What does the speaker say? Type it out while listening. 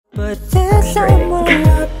but this time will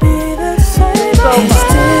not be the same. So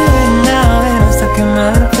now and I'm stuck in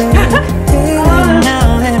my bed.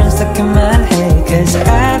 Now and I'm stuck in my head, 'cause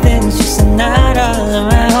I've been just a night all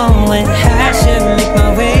on my own when I should make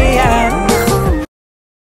my way out.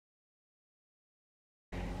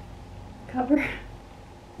 Cover,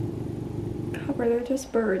 they're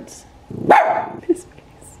just birds.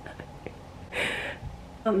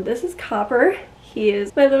 This is Copper. He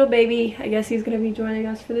is my little baby. I guess he's gonna be joining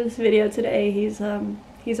us for this video today. He's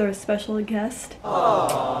our special guest.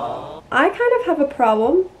 Aww. I kind of have a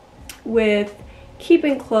problem with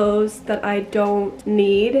keeping clothes that I don't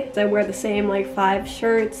need. I wear the same like 5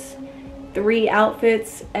 shirts, 3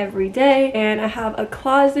 outfits every day, and I have a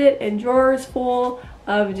closet and drawers full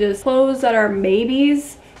of just clothes that are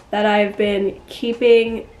maybes that I've been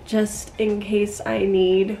keeping just in case I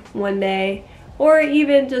need one day, or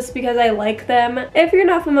even just because I like them. If you're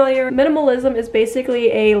not familiar, minimalism is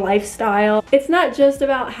basically a lifestyle. It's not just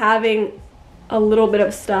about having a little bit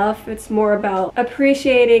of stuff, it's more about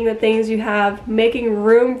appreciating the things you have, making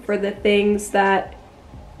room for the things that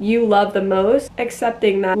you love the most,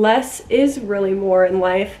 accepting that less is really more in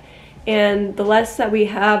life, and the less that we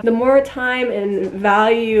have, the more time and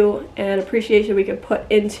value and appreciation we can put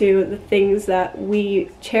into the things that we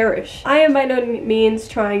cherish. I am by no means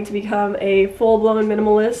trying to become a full-blown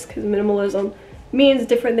minimalist, because minimalism means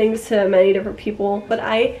different things to many different people, but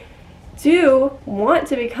I do want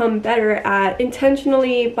to become better at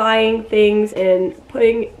intentionally buying things and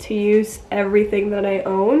putting to use everything that I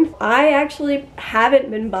own. I actually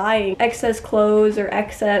haven't been buying excess clothes or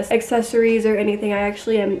excess accessories or anything. I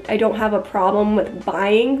don't have a problem with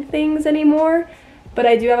buying things anymore, but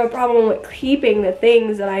I do have a problem with keeping the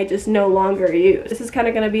things that I just no longer use. This is kind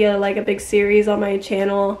of going to be like a big series on my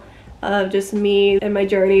channel of just me and my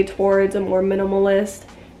journey towards a more minimalist,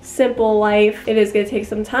 simple life. It is going to take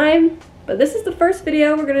some time, but this is the first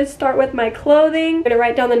video. We're going to start with my clothing. I'm going to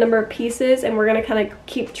write down the number of pieces and we're going to kind of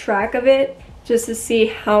keep track of it just to see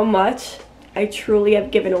how much I truly have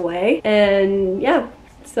given away. And yeah,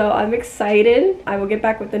 so I'm excited. I will get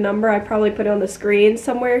back with the number. I probably put it on the screen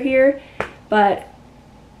somewhere here, but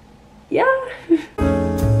yeah.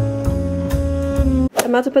 I'm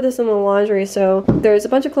about to put this in the laundry, so there's a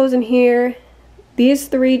bunch of clothes in here. These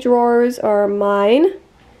 3 drawers are mine.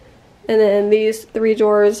 And then these 3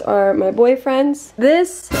 drawers are my boyfriend's.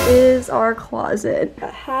 This is our closet.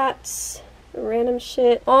 Got hats, random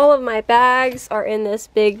shit. All of my bags are in this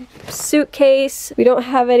big suitcase. We don't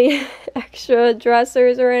have any extra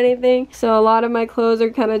dressers or anything, so a lot of my clothes are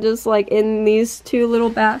kind of just like in these 2 little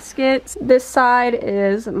baskets. This side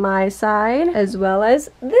is my side, as well as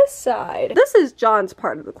this side. This is John's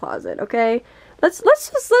part of the closet, okay? Let's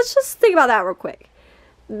just think about that real quick.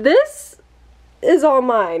 This is all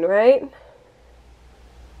mine, right?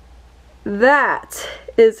 That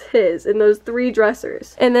is his in those 3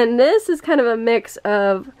 dressers. And then this is kind of a mix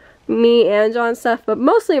of me and John's stuff, but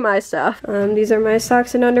mostly my stuff. These are my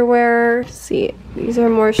socks and underwear. Let's see, these are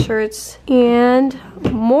more shirts and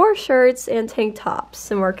tank tops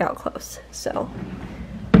and workout clothes. So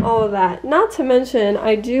all of that. Not to mention,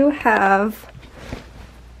 I do have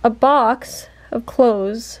a box of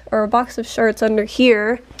clothes, or a box of shirts under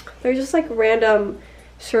here. They're just like random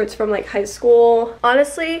shirts from like high school.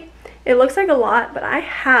 Honestly, it looks like a lot, but I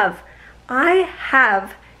have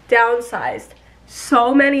downsized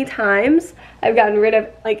so many times. I've gotten rid of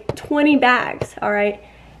like 20 bags, all right?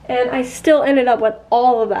 And I still ended up with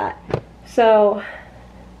all of that. So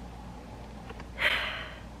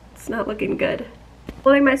it's not looking good.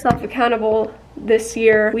 Holding myself accountable this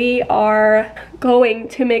year, we are going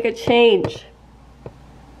to make a change.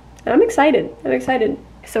 And I'm excited.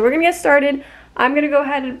 So we're gonna get started. I'm gonna go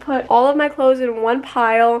ahead and put all of my clothes in one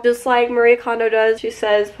pile, just like Marie Kondo does. She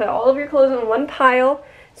says, put all of your clothes in one pile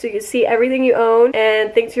so you can see everything you own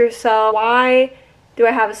and think to yourself, why do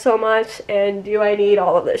I have so much and do I need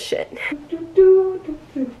all of this shit?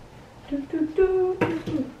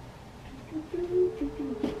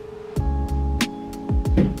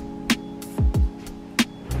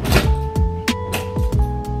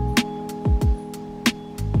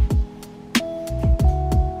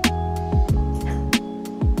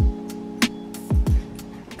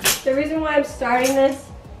 The reason why I'm starting this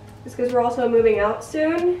is because we're also moving out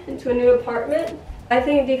soon into a new apartment. I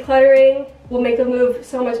think decluttering will make the move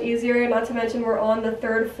so much easier, not to mention we're on the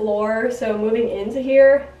 3rd floor, so moving into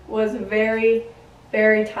here was very,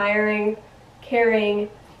 very tiring, carrying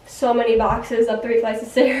so many boxes up 3 flights of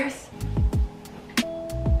stairs.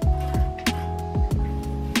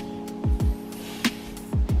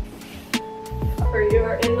 Or you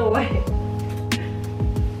are in the way.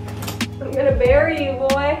 I'm gonna bury you,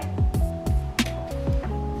 boy.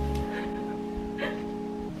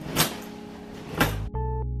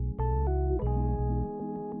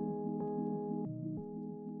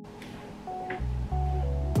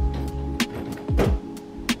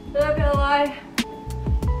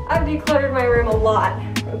 I've decluttered my room a lot,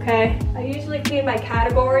 okay? I usually clean by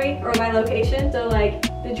category or by location. So like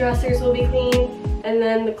the dressers will be clean and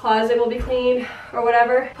then the closet will be clean or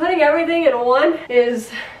whatever. Putting everything in one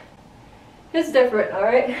is different, all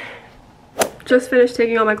right? Just finished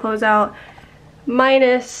taking all my clothes out,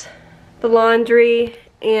 minus the laundry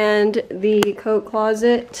and the coat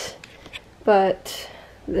closet. But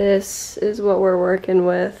this is what we're working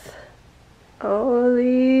with. All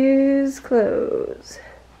these clothes.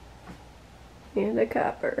 And a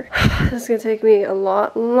copper. This is gonna take me a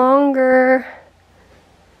lot longer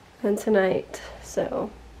than tonight, so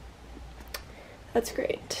that's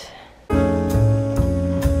great.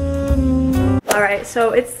 Alright,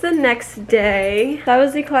 so it's the next day. I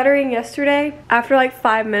was decluttering yesterday. After like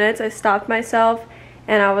 5 minutes, I stopped myself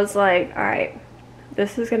and I was like, alright,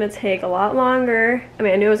 this is gonna take a lot longer. I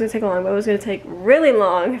mean, I knew it was gonna take long, but it was gonna take really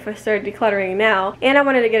long if I started decluttering now. And I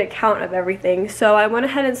wanted to get a count of everything. So I went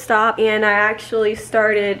ahead and stopped, and I actually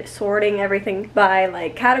started sorting everything by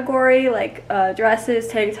like category, like dresses,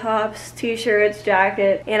 tank tops, t-shirts,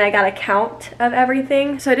 jackets, and I got a count of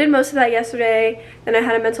everything. So I did most of that yesterday, then I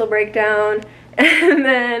had a mental breakdown, and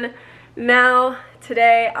then now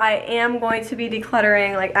today I am going to be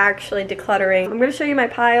decluttering, like actually decluttering. I'm going to show you my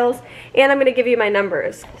piles and I'm going to give you my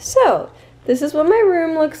numbers. So this is what my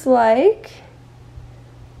room looks like.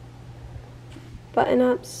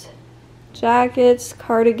 Button-ups, jackets,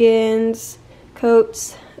 cardigans,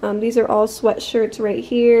 coats. These are all sweatshirts right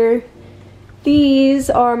here. These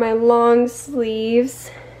are my long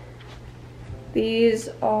sleeves. These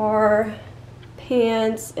are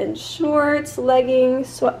pants and shorts,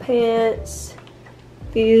 leggings, sweatpants.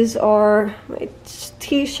 These are my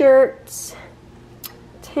t-shirts,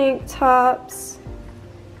 tank tops,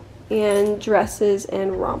 and dresses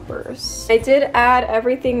and rompers. I did add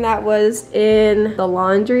everything that was in the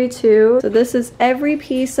laundry too. So this is every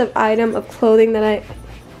piece of item of clothing that I...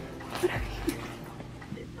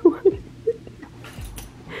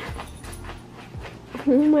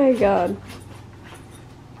 Oh my god.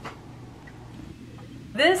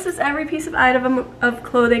 This is every piece of item of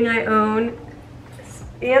clothing I own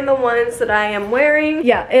and the ones that I am wearing.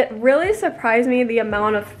 Yeah, it really surprised me the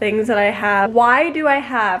amount of things that I have. Why do I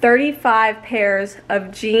have 35 pairs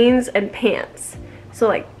of jeans and pants? So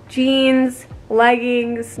like jeans,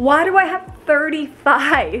 leggings. Why do I have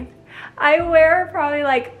 35? I wear probably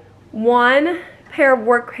like one pair of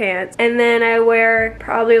work pants, and then I wear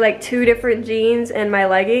probably like 2 different jeans and my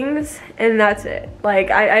leggings, and that's it.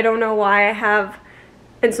 Like I don't know why I have,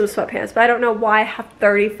 and some sweatpants, but I don't know why I have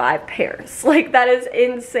 35 pairs. Like, that is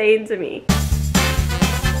insane to me.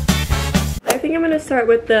 I think I'm gonna start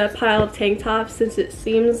with the pile of tank tops since it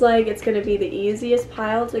seems like it's gonna be the easiest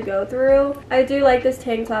pile to go through. I do like this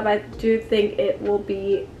tank top. I do think it will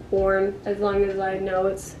be worn as long as I know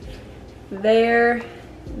it's there.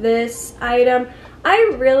 This item,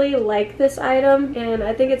 I really like this item and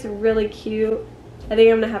I think it's really cute. I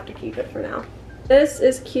think I'm gonna have to keep it for now. This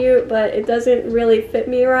is cute, but it doesn't really fit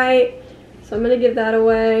me right, so I'm gonna give that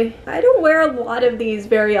away. I don't wear a lot of these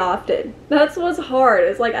very often. That's what's hard.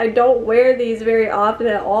 It's like I don't wear these very often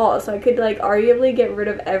at all, so I could like arguably get rid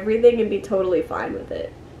of everything and be totally fine with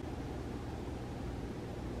it.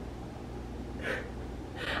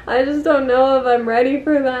 I just don't know if I'm ready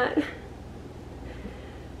for that.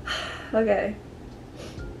 Okay.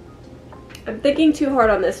 I'm thinking too hard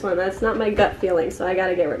on this one. That's not my gut feeling, so I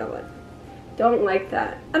gotta get rid of it. Don't like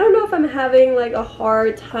that. I don't know if I'm having like a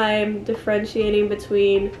hard time differentiating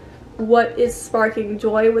between what is sparking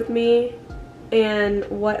joy with me and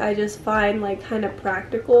what I just find like kind of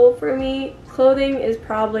practical for me. Clothing is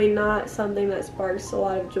probably not something that sparks a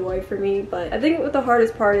lot of joy for me, but I think what the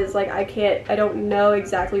hardest part is like I don't know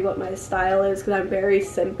exactly what my style is because I'm very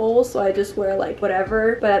simple, so I just wear like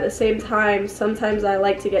whatever. But at the same time, sometimes I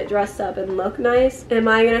like to get dressed up and look nice. Am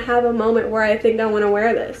I gonna have a moment where I think I want to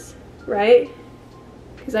wear this? Right?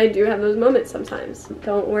 Because I do have those moments sometimes.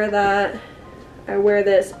 Don't wear that. I wear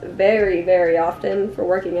this very, very often for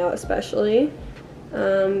working out especially.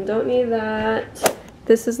 Don't need that.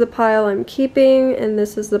 This is the pile I'm keeping, and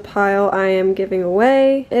this is the pile I am giving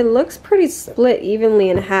away. It looks pretty split evenly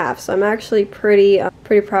in half, so I'm actually pretty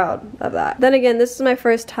proud of that. Then again, this is my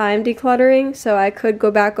first time decluttering, so I could go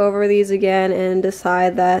back over these again and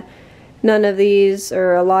decide that none of these,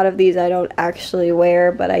 or a lot of these, I don't actually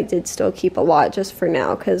wear, but I did still keep a lot just for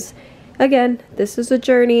now, because again, this is a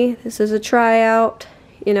journey, this is a tryout,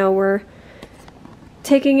 you know, we're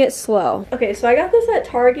taking it slow. Okay, so I got this at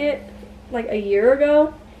Target like a year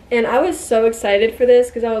ago, and I was so excited for this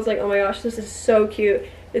because I was like, oh my gosh, this is so cute.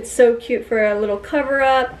 It's so cute for a little cover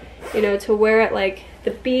up, you know, to wear at like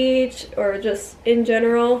the beach or just in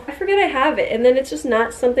general, I forget I have it, and then it's just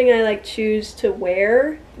not something I like choose to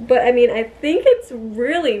wear. But I mean, I think it's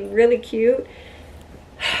really, really cute.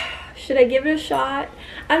 Should I give it a shot?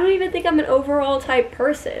 I don't even think I'm an overall type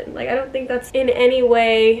person. Like, I don't think that's in any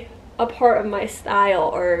way a part of my style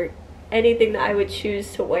or anything that I would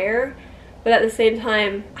choose to wear. But at the same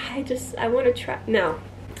time, I want to try. No.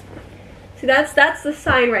 See, that's the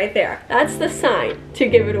sign right there. That's the sign to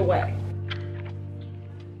give it away.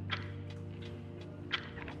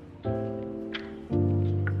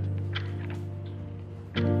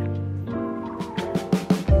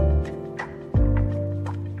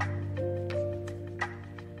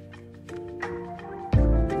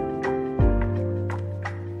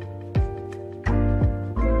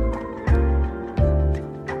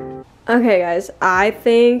 Okay guys, I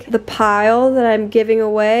think the pile that I'm giving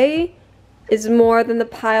away is more than the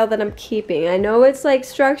pile that I'm keeping. I know it's like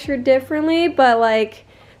structured differently, but like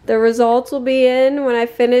the results will be in when I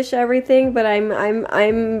finish everything, but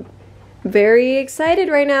I'm very excited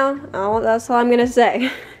right now. That's all I'm gonna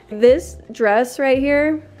say. This dress right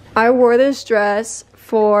here, I wore this dress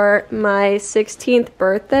for my 16th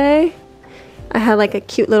birthday. I had like a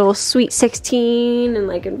cute little sweet 16 and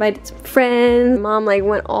like invited some friends. Mom like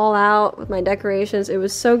went all out with my decorations. It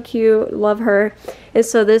was so cute, love her. And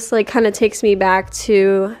so this like kind of takes me back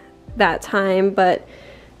to that time, but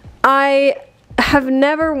I have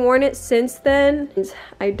never worn it since then.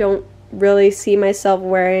 I don't really see myself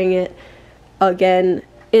wearing it again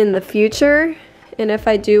in the future. And if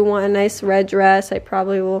I do want a nice red dress, I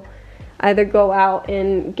probably will either go out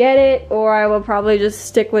and get it, or I will probably just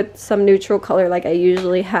stick with some neutral color like I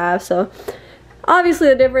usually have. So obviously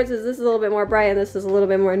the difference is this is a little bit more bright and this is a little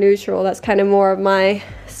bit more neutral. That's kind of more of my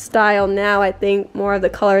style now, I think, more of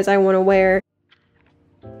the colors I want to wear.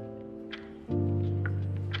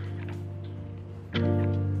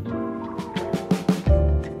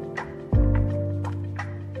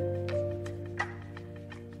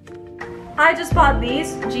 I just bought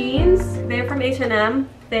these jeans. They're from H&M.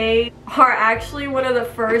 They are actually one of the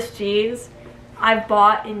first jeans I've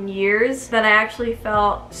bought in years that I actually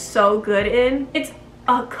felt so good in. It's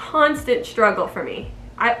a constant struggle for me.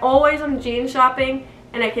 I always am jean shopping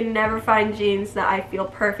and I can never find jeans that I feel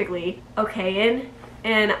perfectly okay in.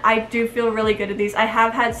 And I do feel really good at these. I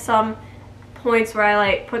have had some points where I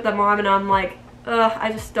like put them on and I'm like, ugh, I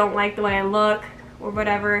just don't like the way I look or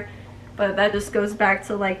whatever. But that just goes back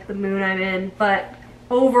to like the mood I'm in. But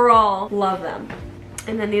overall, love them.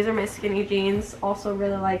 And then these are my skinny jeans. Also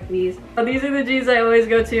really like these. But these are the jeans I always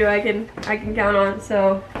go to. I can count on.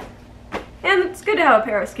 So, and it's good to have a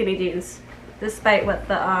pair of skinny jeans, despite what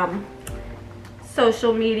the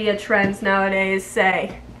social media trends nowadays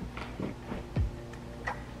say.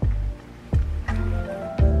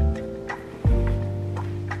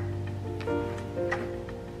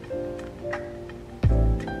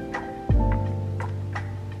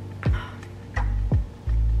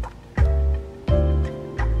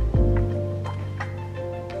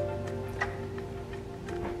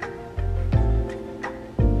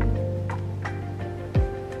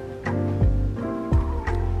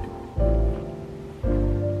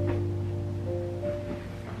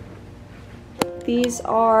 These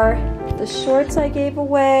are the shorts I gave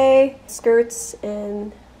away, skirts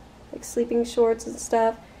and like sleeping shorts and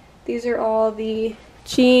stuff. These are all the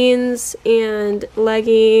jeans and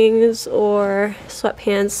leggings or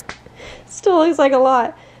sweatpants. Still looks like a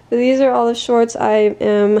lot, but these are all the shorts I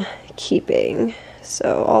am keeping.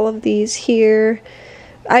 So all of these here.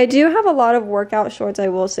 I do have a lot of workout shorts, I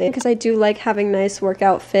will say, because I do like having nice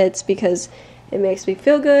workout fits because it makes me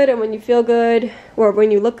feel good, and when you feel good, or when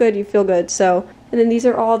you look good, you feel good. So, and then these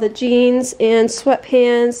are all the jeans and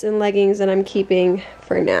sweatpants and leggings that I'm keeping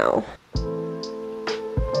for now.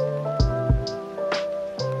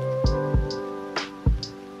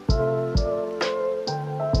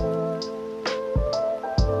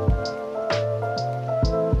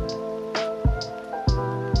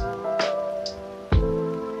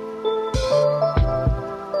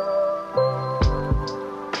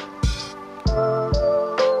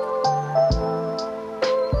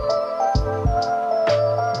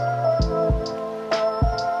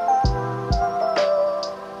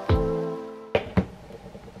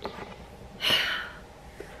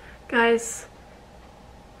 Guys,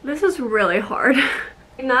 this is really hard.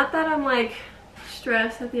 Not that I'm like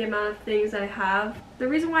stressed at the amount of things I have. The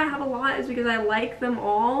reason why I have a lot is because I like them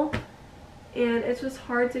all, and it's just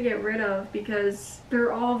hard to get rid of because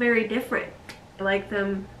they're all very different. I like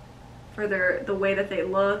them for the way that they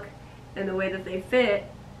look and the way that they fit,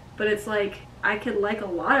 but it's like I could like a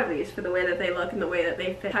lot of these for the way that they look and the way that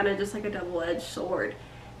they fit, kind of just like a double-edged sword.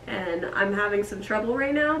 And I'm having some trouble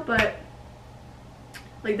right now, but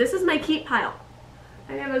like this is my keep pile.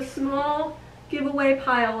 I have a small giveaway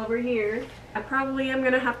pile over here. I probably am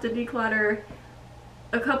gonna have to declutter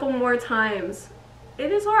a couple more times.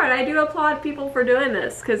 It is hard. I do applaud people for doing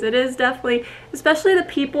this because it is definitely, especially the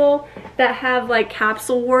people that have like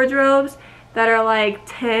capsule wardrobes that are like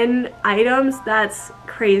 10 items, that's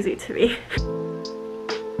crazy to me.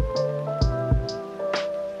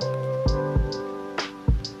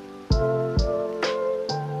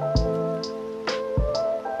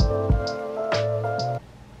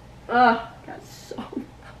 Ugh, got so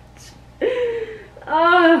much.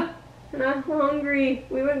 Ugh, and I'm hungry.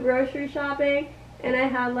 We went grocery shopping and I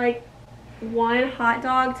had like one hot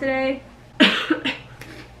dog today. I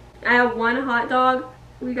have one hot dog.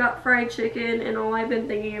 We got fried chicken and all I've been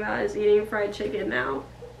thinking about is eating fried chicken now.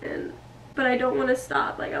 But I don't want to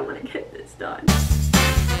stop. Like, I want to get this done.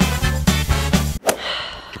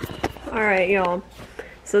 Alright, y'all.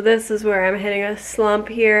 So this is where I'm hitting a slump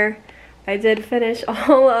here. I did finish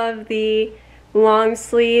all of the long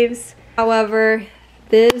sleeves. However,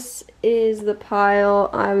 this is the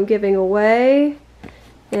pile I'm giving away.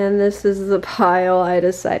 And this is the pile I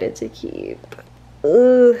decided to keep.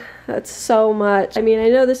 Ugh, that's so much. I mean, I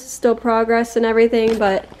know this is still progress and everything,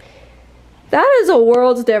 but that is a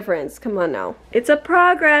world's difference. Come on now. It's a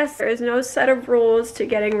progress. There is no set of rules to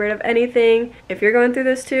getting rid of anything. If you're going through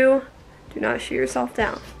this too, do not shoot yourself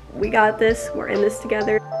down. We got this. We're in this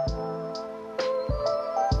together.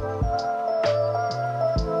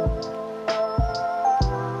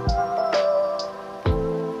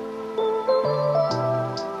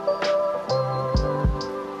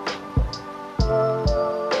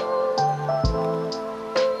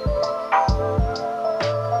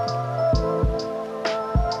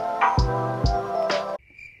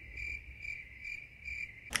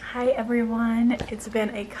 Hi everyone, it's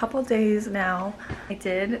been a couple days now. I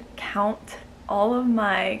did count all of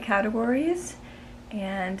my categories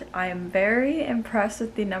and I'm very impressed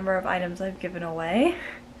with the number of items I've given away.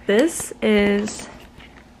 This is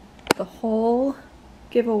the whole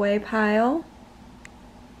giveaway pile,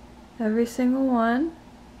 every single one.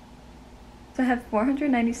 So I have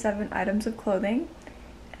 497 items of clothing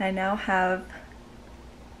and I now have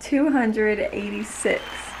 286.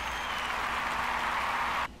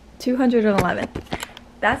 211.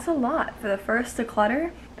 That's a lot for the first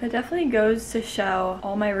declutter. It definitely goes to show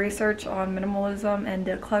all my research on minimalism and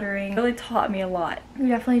decluttering really taught me a lot. You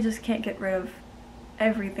definitely just can't get rid of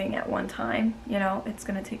everything at one time. You know, it's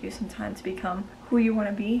gonna take you some time to become who you want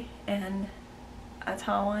to be, and that's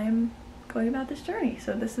how I'm going about this journey.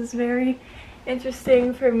 So this is very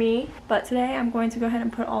interesting for me. But today I'm going to go ahead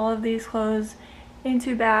and put all of these clothes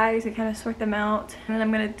into bags and kind of sort them out, and then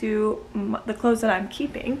I'm going to do the clothes that I'm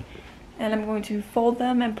keeping and I'm going to fold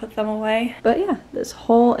them and put them away. But yeah, this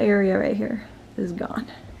whole area right here is gone.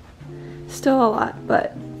 Still a lot,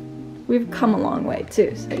 but we've come a long way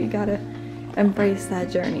too, so you gotta embrace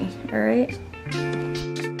that journey. All right.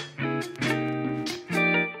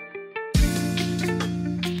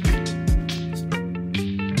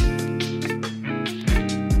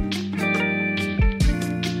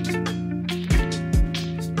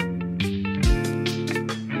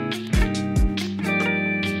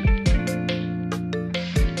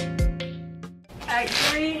 Bag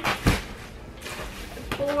 3,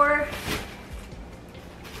 4,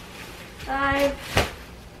 5,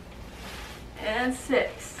 and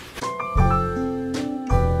 6.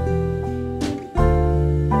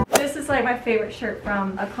 This is like my favorite shirt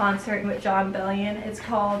from a concert with John Bellion. It's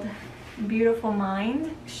called Beautiful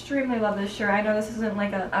Mind. Extremely love this shirt. I know this isn't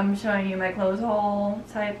like a I'm showing you my clothes haul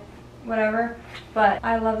type whatever, but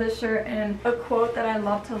I love this shirt, and a quote that I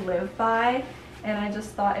love to live by, and I just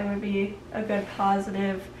thought it would be a good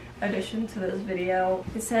positive addition to this video.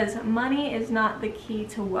 It says, money is not the key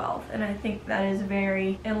to wealth, and I think that is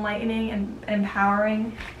very enlightening and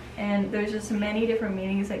empowering, and there's just many different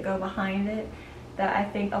meanings that go behind it that I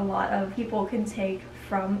think a lot of people can take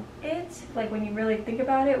from it. Like, when you really think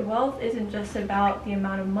about it, wealth isn't just about the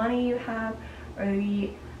amount of money you have or the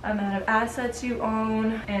amount of assets you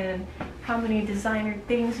own and how many designer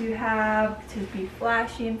things you have to be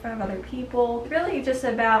flashy in front of other people. It's really just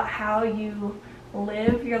about how you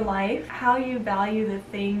live your life, how you value the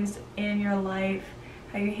things in your life,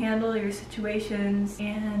 how you handle your situations,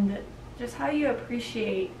 and just how you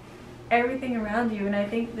appreciate everything around you. And I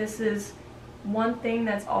think this is one thing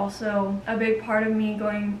that's also a big part of me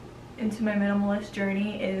going into my minimalist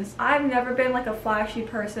journey is I've never been like a flashy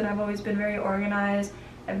person. I've always been very organized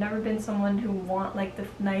I've never been someone who want like the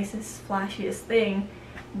nicest, flashiest thing,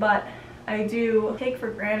 but I do take for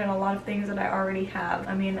granted a lot of things that I already have.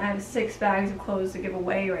 I mean, I have 6 bags of clothes to give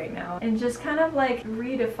away right now, and just kind of like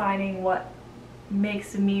redefining what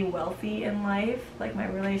makes me wealthy in life, like my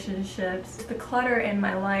relationships, the clutter in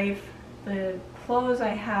my life, the clothes I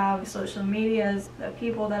have, social medias, the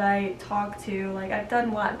people that I talk to. Like, I've done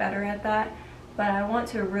a lot better at that, but I want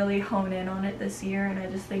to really hone in on it this year, and I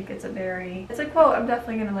just think it's a quote I'm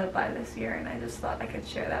definitely going to live by this year, and I just thought I could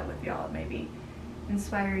share that with y'all, maybe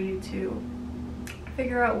inspire you to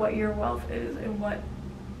figure out what your wealth is and what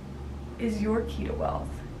is your key to wealth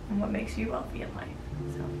and what makes you wealthy in life.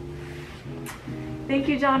 So thank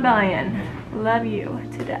you, John Bellion. Love you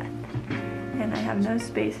to death. And I have no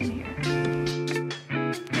space in here.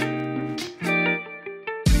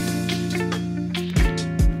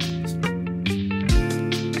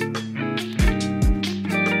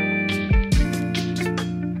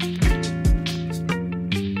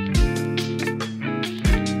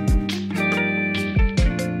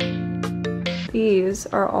 These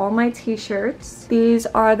are all my t-shirts. These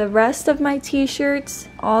are the rest of my t-shirts.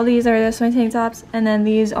 All these are just my tank tops, and then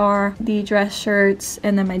these are the dress shirts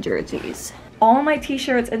and then my jerseys. All my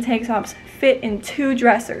t-shirts and tank tops fit in 2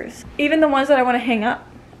 dressers. Even the ones that I want to hang up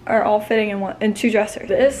are all fitting in 2 dressers.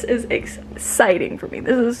 This is exciting for me.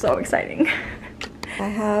 This is so exciting. I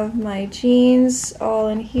have my jeans all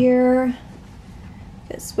in here.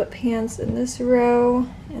 Got sweatpants in this row,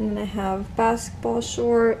 and then I have basketball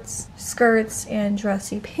shorts, skirts, and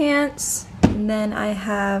dressy pants. And then I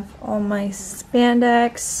have all my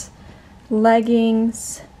spandex,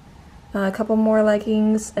 leggings, a couple more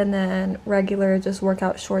leggings, and then regular just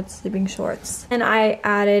workout shorts, sleeping shorts. And I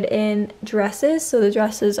added in dresses, so the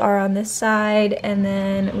dresses are on this side, and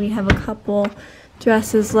then we have a couple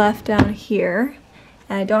dresses left down here.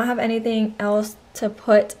 And I don't have anything else to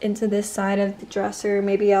put into this side of the dresser.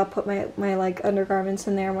 Maybe I'll put my like undergarments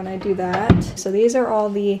in there when I do that. So these are all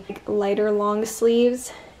the like, lighter long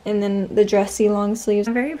sleeves, and then the dressy long sleeves.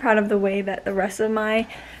 I'm very proud of the way that the rest of my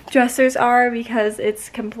dressers are, because it's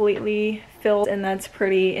completely filled, and that's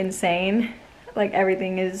pretty insane. Like,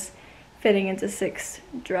 everything is fitting into 6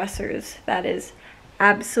 dressers. That is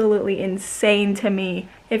absolutely insane to me.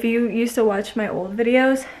 If you used to watch my old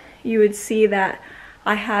videos, you would see that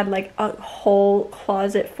I had like a whole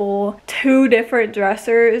closet full, 2 different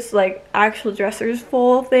dressers, like actual dressers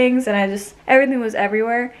full of things, and everything was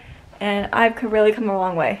everywhere, and I've really come a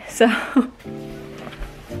long way, so.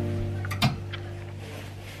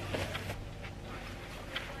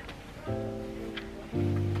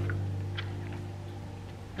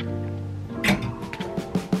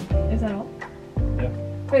 Is that all? Yeah.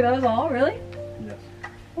 Wait, that was all? Really? Yes.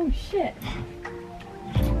 Oh shit.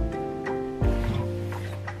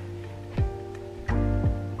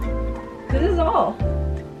 This is all.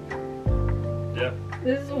 Yeah.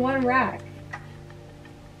 This is 1 rack.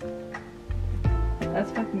 That's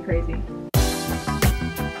fucking crazy.